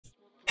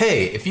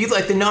Hey, if you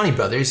like the Naughty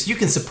Brothers, you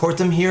can support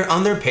them here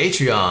on their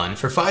Patreon.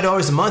 For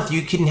 $5 a month,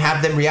 you can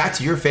have them react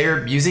to your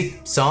favorite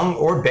music, song,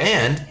 or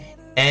band,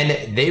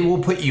 and they will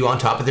put you on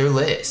top of their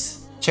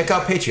list. Check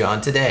out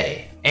Patreon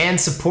today and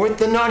support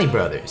the Naughty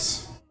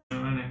Brothers.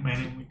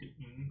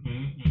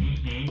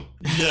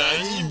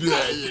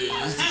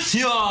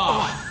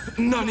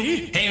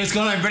 Nani? Hey, what's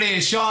going on, everybody?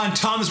 It's Shawn,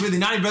 Thomas with the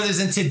Naughty Brothers,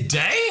 and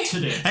today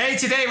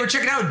we're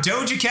checking out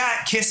Doja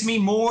Cat, Kiss Me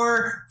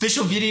More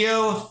official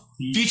video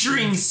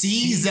featuring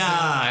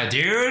SZA,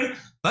 dude.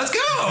 Let's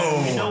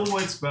go. We know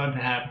what's about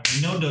to happen.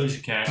 We know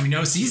Doja Cat. We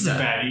know SZA.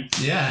 Baddie.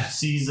 Yeah.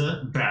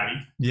 SZA,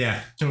 baddie. Yeah.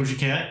 Doja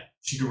Cat,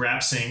 she could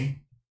rap,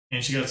 sing,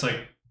 and she got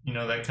like, you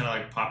know, that kind of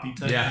like poppy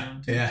type. Yeah.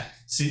 Yeah.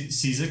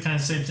 SZA, kind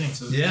of same thing.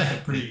 So yeah,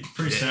 like a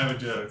pretty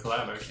savage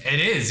collab.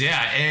 It is,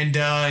 yeah, and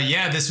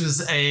yeah, this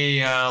was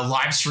a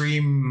live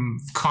stream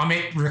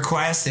comment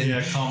request. And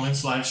yeah,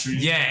 comments, live stream.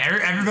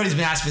 Yeah, everybody's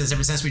been asking for this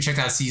ever since we checked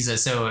out SZA.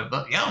 So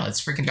yeah,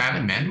 let's freaking dive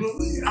in, man.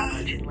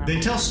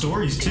 They tell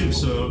stories too,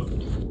 so.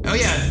 Oh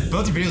yeah,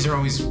 both your videos are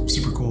always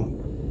super cool.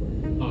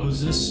 Oh, who's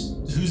this?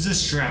 Who's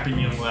this strapping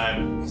young lad?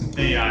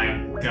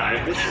 AI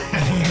guy.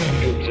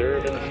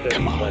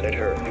 Come on.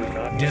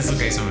 Yes,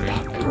 okay, somebody.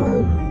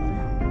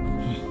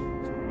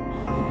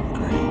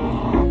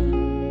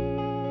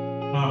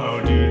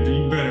 Uh-oh, dude,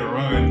 you better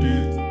run,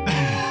 dude.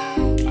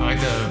 I like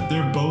the.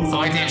 They're both. I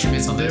like the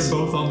instruments on this. They're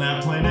both on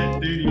that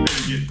planet, dude. You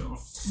better get the.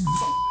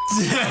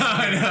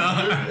 I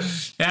know.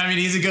 Yeah, I mean,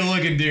 he's a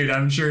good-looking dude.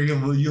 I'm sure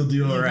you'll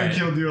do all right. I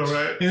think he'll do all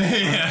right.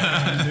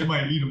 Yeah. They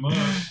might eat him up.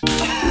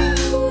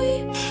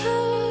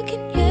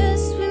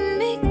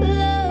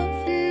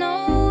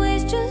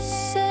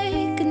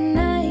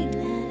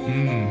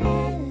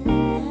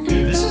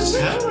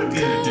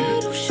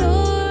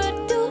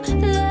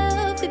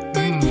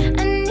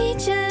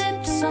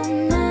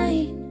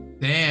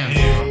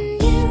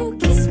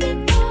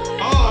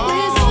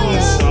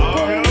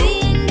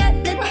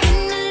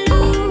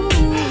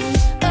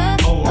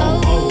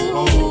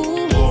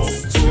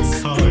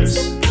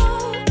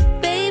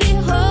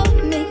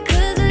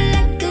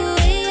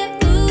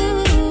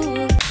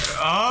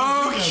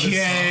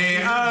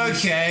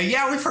 Okay,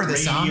 yeah, we've heard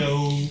this song.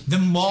 The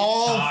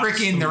mall,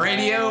 freaking the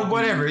radio,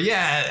 whatever.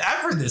 Yeah,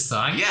 I've heard this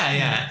song.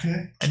 Yeah.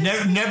 Okay. I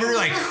never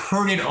like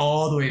heard it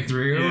all the way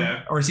through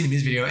or seen the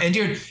music video. And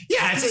dude,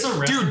 yeah, it's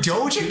dude,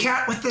 Doja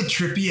Cat with the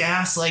trippy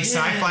ass like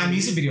sci-fi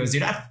music videos,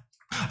 dude. I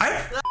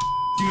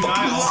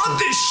love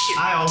this shit.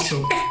 I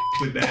also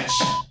with that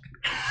shit.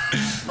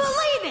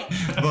 Believe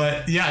it.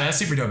 But yeah, that's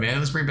super dope, man.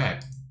 Let's bring it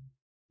back.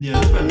 Yeah,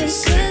 that's about to be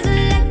sick.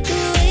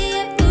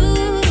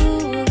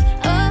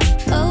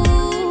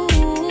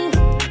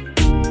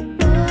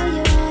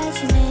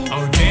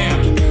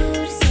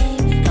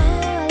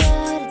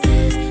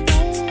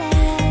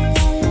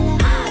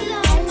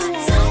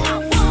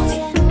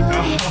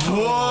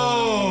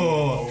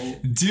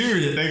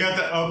 Dude, they got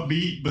the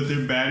upbeat, but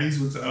they're baddies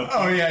with the upbeat.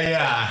 Oh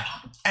yeah.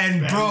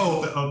 And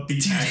bro, the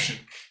upbeat action.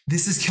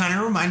 This is kind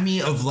of remind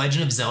me of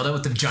Legend of Zelda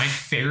with the giant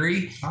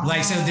fairy.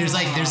 Like, so there's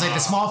like the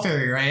small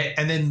fairy, right?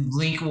 And then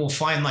Link will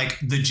find like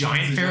the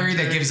giant fairy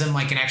that gives him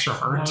like an extra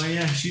heart. Oh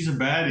yeah, she's a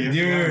baddie.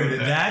 Dude,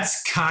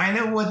 that's kind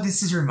of what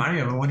this is reminding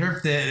me of. I wonder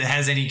if it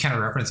has any kind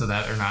of reference to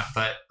that or not.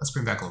 But let's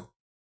bring back a little.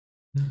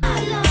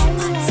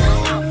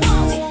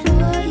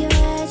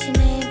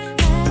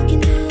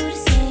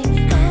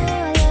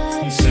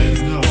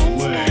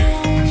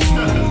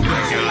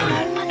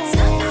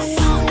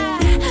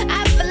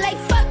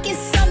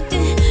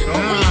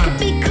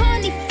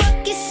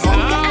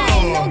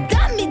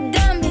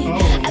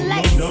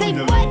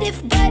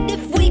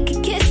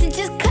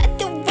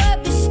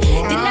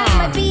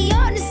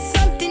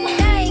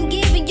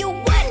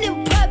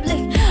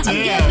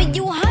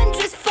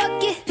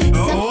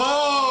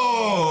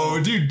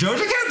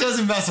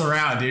 Mess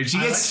around, dude. She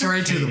gets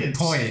straight to the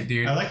point,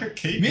 dude. I like her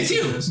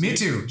cadence. Me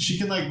too. She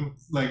can like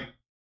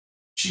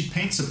she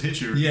paints a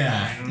picture.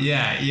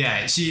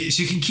 Yeah.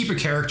 She can keep a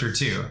character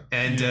too,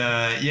 and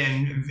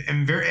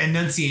and very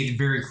enunciate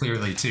very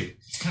clearly too.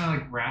 It's kind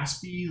of like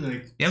raspy,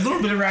 like a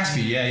little bit of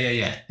raspy.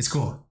 Yeah. It's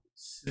cool.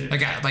 Sick.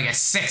 Like a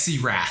sexy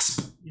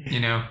rasp, you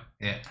know.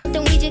 Yeah.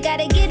 Then we just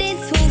gotta get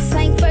into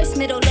sang first,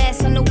 middle,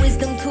 last on the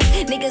wisdom tooth.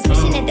 Niggas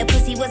wishing that the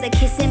pussy was a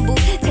kissing booth.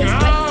 Taste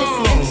breakfast,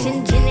 lunch,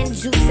 and gin and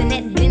juice, and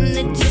that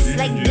dinner just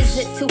like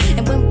dessert too.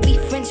 And when we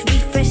French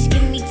refresh,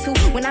 give me two.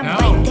 When I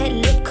bite that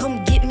lip,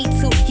 come get me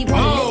two. He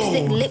want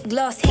lipstick, lip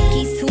gloss,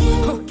 hickeys too.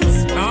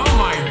 Oh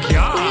my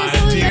god,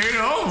 dude!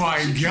 Oh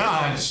my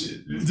gosh,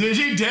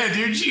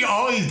 dude, she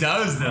always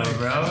does though,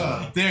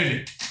 bro.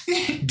 Dude,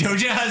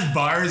 Doja has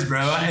bars,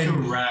 bro. She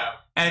can rap.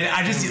 And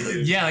I just,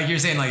 like you're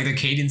saying, like the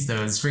cadence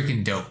though is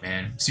freaking dope,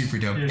 man. Super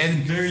dope. Yeah,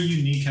 and very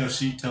unique how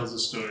she tells the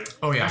story.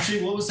 Oh yeah.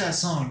 Actually, what was that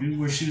song, dude?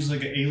 Where she was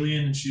like an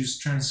alien and she was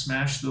trying to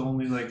smash the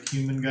only like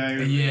human guy,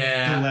 or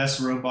the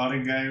less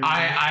robotic guy.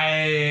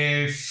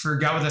 I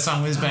forgot what that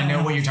song was, but I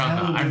know what you're talking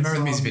about. I remember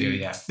the music video.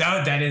 Yeah,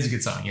 that is a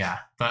good song. Yeah,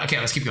 but okay,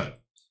 let's keep going.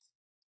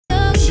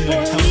 She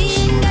like tells the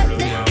story really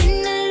well.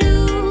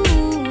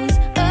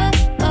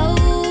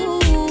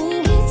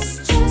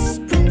 It's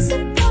just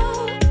principle.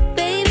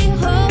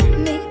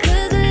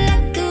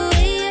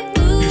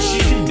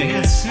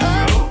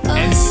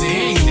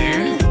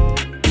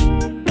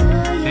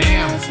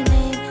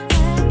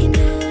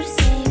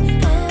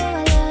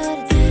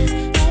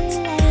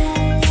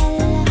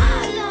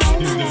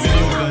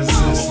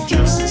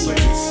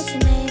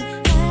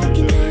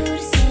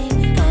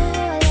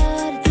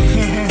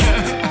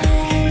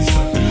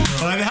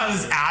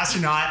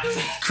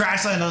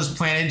 actually on this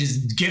planet,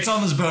 just gets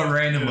on this boat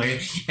randomly,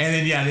 and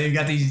then they've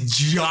got these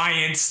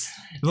giants.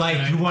 Like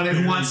who want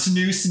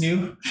snoo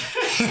snoo?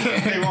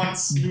 They want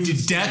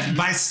snoo. Death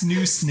by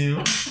snoo snoo.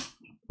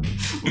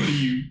 What are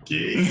you,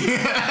 gay?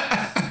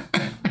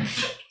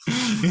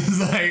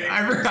 It's like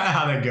I forgot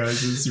how that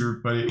goes. It's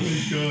super funny.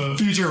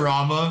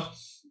 Futurama.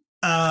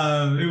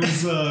 It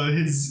was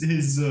his.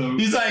 He's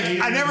like,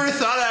 I never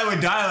thought I would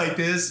die like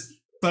this,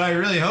 but I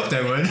really hoped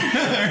I would,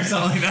 or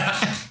something like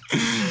that.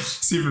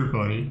 Super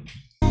funny.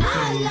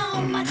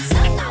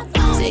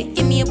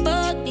 Give me a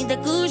buck, need the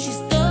Gucci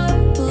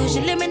store. Push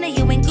your limit,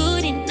 you ain't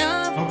good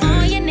enough.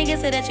 All your niggas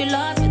say that you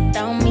lost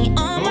without me.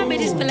 All my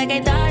bitches feel like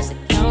I dodged the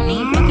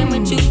county. Fucking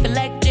with you feel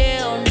like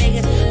jail,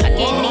 nigga. I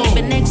can't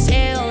even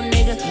exhale,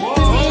 nigga.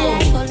 Pussy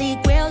like holy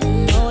grail, you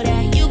know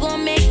that. You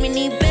gon' make me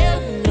need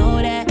bail, you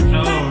know that.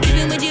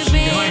 Even with your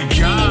friends,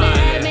 you ain't even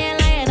had man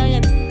lying on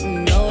you, you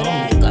know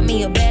that. Got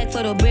me a bag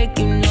for the brick,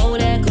 you know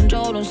that.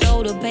 Control them,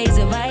 so the pays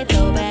if I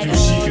throw back.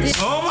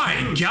 Oh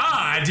my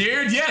god,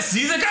 dude. Yes,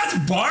 SZA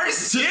got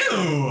bars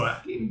too.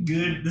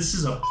 Good. This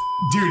is a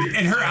dude,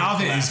 and her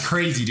outfit is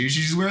crazy, dude.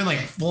 She's just wearing like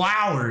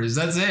flowers.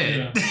 That's it.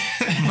 Yeah.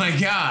 Oh my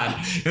god.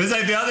 It was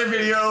like the other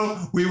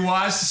video we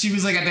watched. She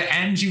was like at the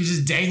end, she was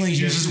just dangling.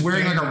 She was just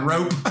wearing like a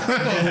rope.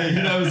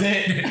 That was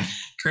it.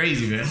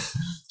 Crazy, man.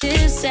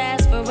 This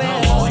ass for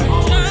real.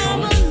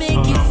 Drama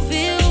make you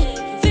feel.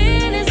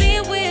 Fantasy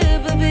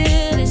with a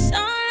bill. It's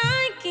all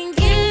I can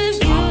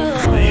give you.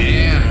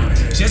 Yeah.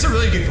 She has a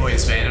really good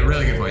voice, man. A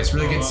really good voice.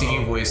 Really good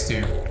singing voice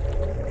too.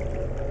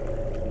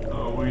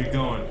 Where are you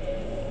going?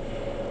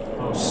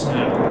 Oh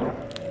snap.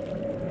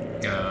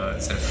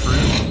 Is that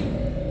fruit?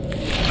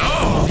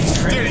 Oh!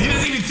 Dude, he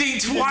doesn't even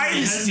think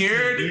twice,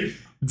 dude!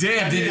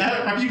 Damn, dude.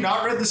 Have you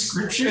not read the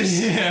scriptures?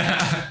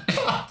 Yeah.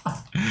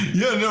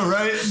 Yeah, no,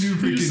 right?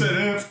 You said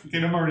if.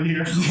 Okay, I'm already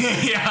here.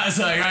 Yeah, it's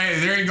like, alright,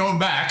 there ain't going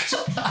back.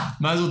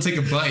 Might as well take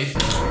a bite.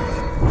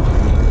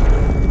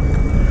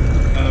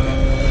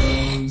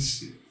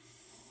 Shit.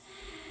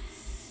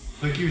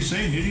 Like you were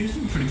saying, dude, he's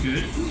doing pretty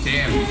good.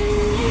 Damn.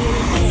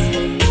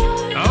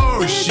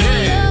 Oh,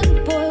 shit.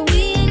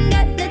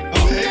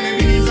 Okay,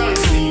 maybe he's not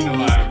staying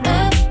alive,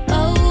 bro.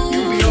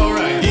 He'll be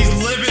alright. He's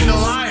living the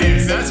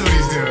life. That's what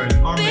he's doing.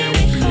 Our man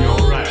will be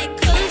alright.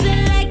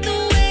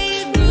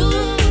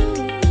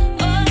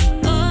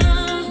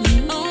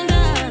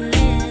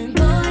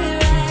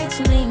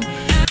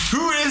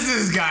 Who is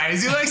this guy?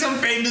 Is he like some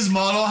famous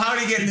model? How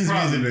did he get in this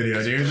music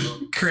video,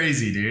 dude?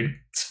 Crazy, dude.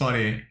 It's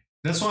funny.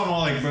 That's why I'm all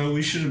like, bro,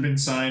 we should have been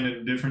signed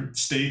in different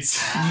states.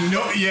 You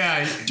know,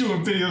 yeah.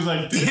 Doing videos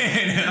like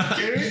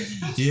this.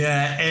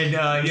 Yeah, and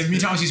me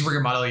and Thomas used to work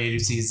at modeling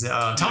agencies.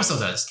 Thomas still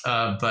does.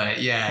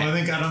 But yeah. Well,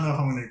 I don't know if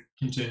I'm going to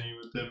continue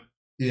with them.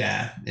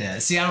 Yeah, yeah.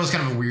 Seattle was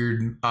kind of a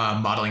weird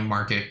modeling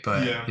market,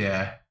 but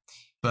yeah.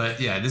 But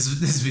yeah, this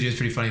video is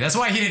pretty funny. That's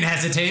why he didn't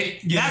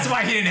hesitate. Yeah. That's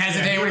why he didn't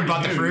hesitate when he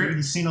bought the fruit.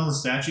 You seen all the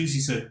statues? He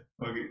said,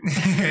 fuck it.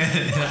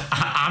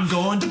 I'm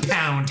going to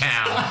Pound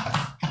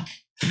Town.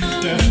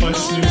 Death by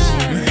Snoo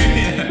Snoo.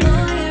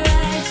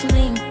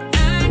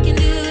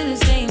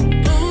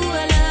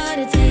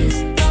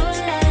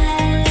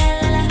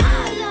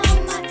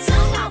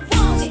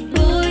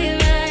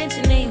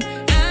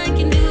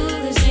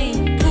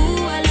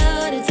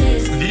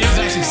 The video's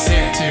actually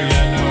sick too.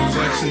 Yeah, no,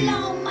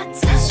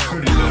 it's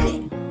pretty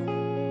dope.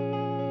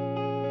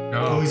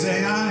 Oh, he's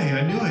AI.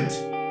 I knew it.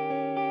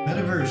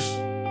 Metaverse.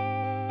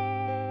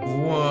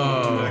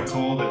 Whoa. Dude, I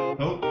called it.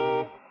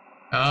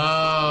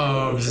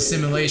 Oh, it was a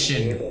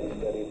simulation.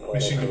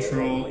 Mission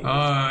control.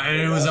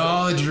 And it was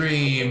all a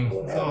dream.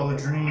 It's all a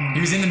dream. He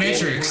was in the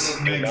Matrix.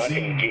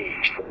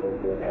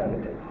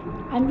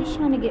 I'm just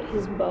trying to get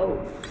his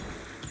boat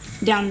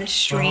down the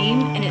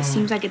stream, and it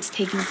seems like it's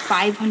taking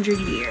 500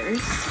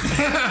 years.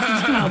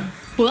 I'm gonna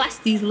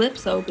bust these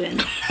lips open.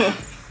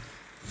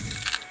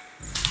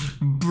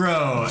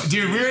 Bro,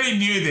 dude, we already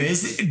knew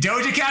this.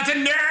 Doja Cat's a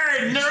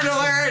nerd! Nerd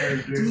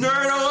alert!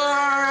 Nerd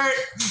alert!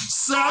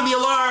 Sound the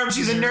alarm,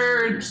 she's a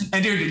nerd!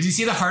 And dude, did you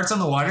see the hearts on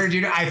the water,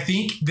 dude? I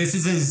think this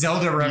is a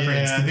Zelda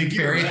reference, the big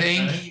fairy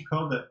thing. I think you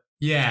called it.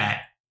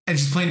 Yeah. And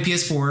she's playing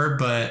PS4,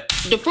 but...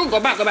 The fruit, go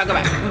back. Let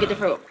me get the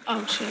fruit.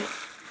 Oh, shit.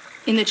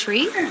 In the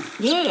tree?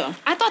 Yeah.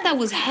 I thought that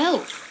was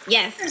health.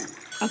 Yes.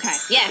 Okay.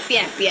 Yes.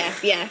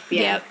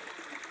 Yep.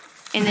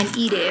 And then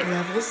eat it.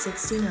 Level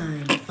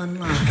 69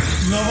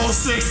 unlocked. Level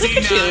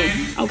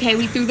 69. Okay,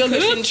 we threw the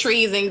pushing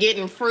trees and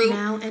getting fruit.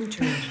 Now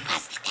entering.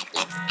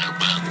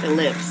 The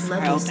lips.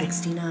 Level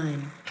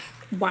 69.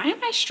 Why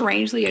am I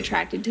strangely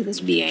attracted to this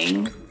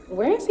being?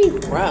 Where is he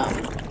from?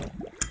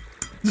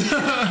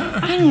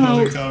 I don't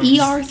know,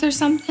 Earth or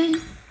something?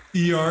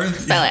 Earth?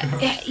 Spell it.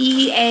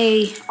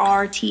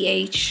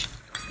 E-A-R-T-H.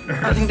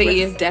 I think the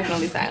E is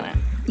definitely silent.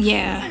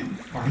 Yeah.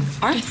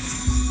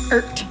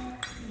 Earth.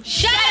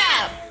 Shut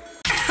up!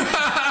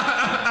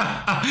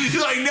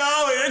 You're like,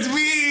 no, that's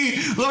me.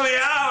 Let me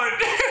out.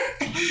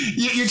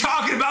 You're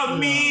talking about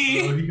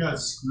me. Oh, he got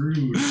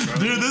screwed, bro.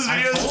 Dude, this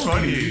video is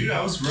funny. Dude,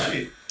 I was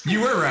right.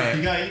 You were right.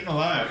 He got eaten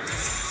alive.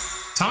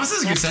 Thomas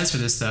has a good sense for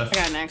this stuff. I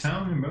got next.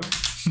 Tell me, bro.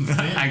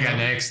 I got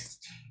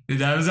next.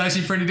 That was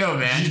actually pretty dope,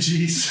 man.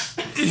 GG's.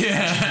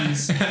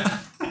 Yeah.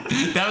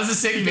 That was a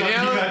sick video. You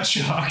got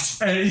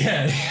shocked.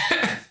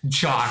 Yeah.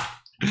 Chalk.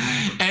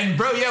 And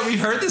bro, yeah, we've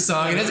heard this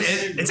song. And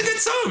it's a good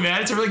song,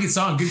 man. It's a really good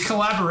song. Good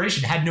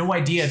collaboration. Had no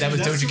idea that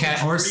was Doja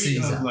Cat or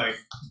SZA. Like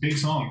big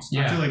songs.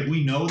 Yeah. I feel like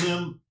we know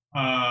them.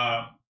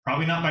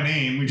 Probably not by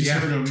name. We just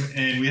heard them,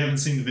 and we haven't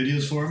seen the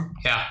videos for them.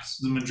 Yeah. It's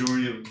the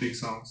majority of big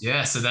songs.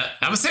 Yeah, so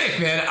that was sick,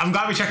 man. I'm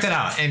glad we checked that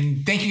out.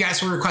 And thank you guys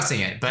for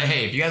requesting it. But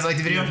hey, if you guys like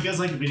the video... Yeah, if you guys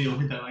like the video,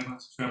 hit that like button,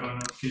 subscribe button,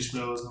 notification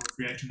bell, and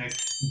reaction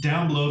next.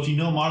 Down below, if you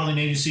know a modeling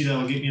agency that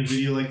will get me a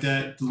video like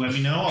that, let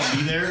me know. I'll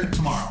be there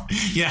tomorrow.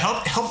 Yeah,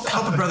 help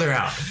a brother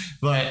out.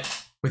 But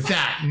with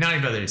that, Naughty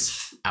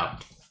Brothers,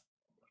 out.